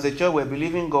example, now as a church, we're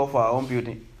believing God for our own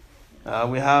building.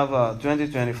 We have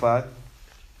 2025.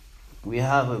 We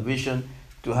have a vision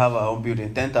to have our own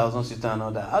building, 10,000 seats and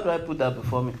all that. How do I put that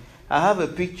before me? I have a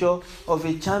picture of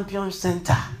a champion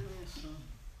center.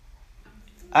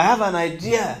 I have an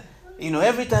idea.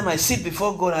 Every time I sit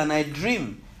before God and I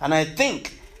dream and I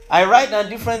think, I write down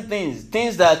different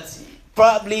things that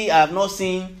probably I have not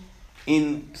seen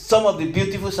in some of the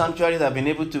beautiful sanctuaries I've been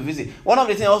able to visit. One of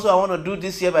the things also I want to do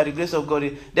this year by the grace of God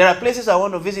is there are places I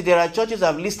want to visit. There are churches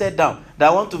I've listed down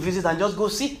that I want to visit and just go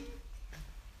see.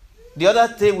 The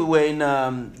other day we were in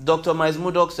Dr. Miles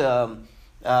Murdoch's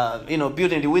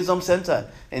building, the Wisdom Center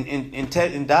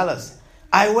in Dallas.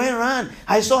 I went around.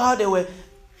 I saw how they were,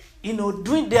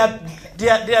 doing they are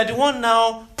the one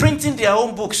now printing their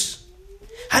own books.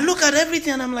 I look at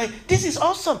everything and I'm like, this is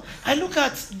awesome. I look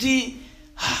at the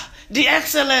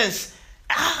excellence.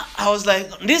 I was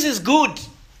like, this is good.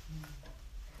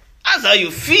 That's how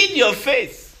you feed your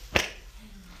faith.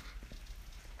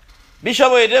 Bishop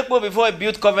Oyedepo, before he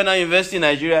built Covenant University in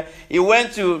Nigeria, he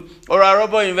went to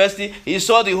Orarobo University. He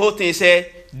saw the whole thing. He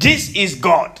said, this is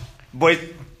God. But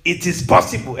it is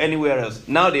possible anywhere else.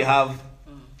 Now they have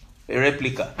a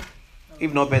replica,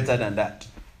 if not better than that.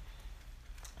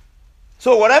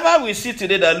 So whatever we see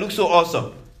today that looks so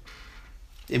awesome,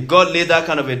 if God laid that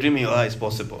kind of a dream in your heart, it's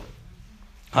possible.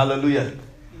 Hallelujah.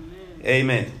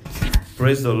 Amen.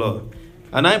 Praise the Lord.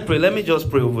 And I pray, let me just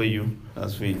pray over you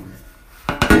as we...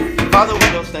 Father, we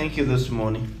just thank you this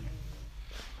morning.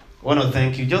 I want to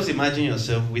thank you. Just imagine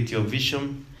yourself with your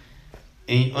vision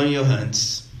on your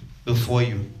hands before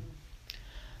you.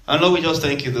 And Lord, we just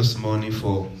thank you this morning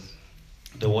for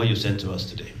the word you sent to us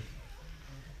today.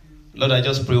 Lord, I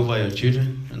just pray over your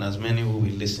children and as many who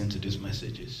will listen to these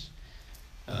messages.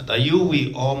 That you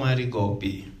will, Almighty God,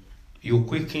 be. You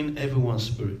quicken everyone's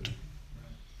spirit.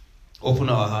 Open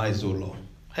our eyes, O Lord.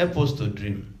 Help us to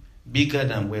dream bigger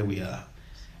than where we are.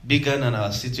 Bigger than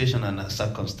our situation and our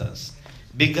circumstance.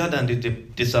 Bigger than the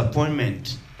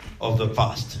disappointment of the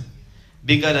past.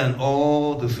 Bigger than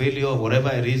all the failure or whatever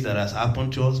it is that has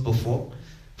happened to us before.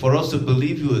 For us to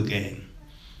believe you again.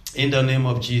 In the name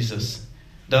of Jesus.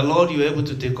 The Lord, you're able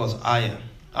to take us higher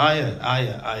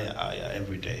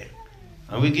every day.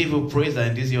 And we give you praise that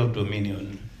in this year of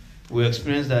dominion, we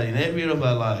experience that in every area of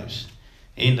our lives.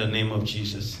 In the name of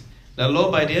Jesus. The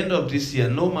Lord, by the end of this year,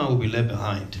 no man will be left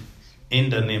behind. In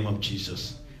the name of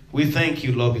Jesus. We thank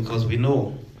you, Lord, because we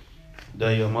know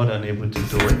that you're more than able to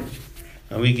do it.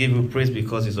 And we give you praise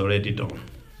because it's already done.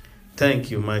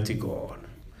 Thank you, mighty God.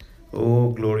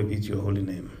 Oh, glory be to your holy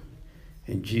name.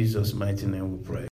 In Jesus' mighty name we pray.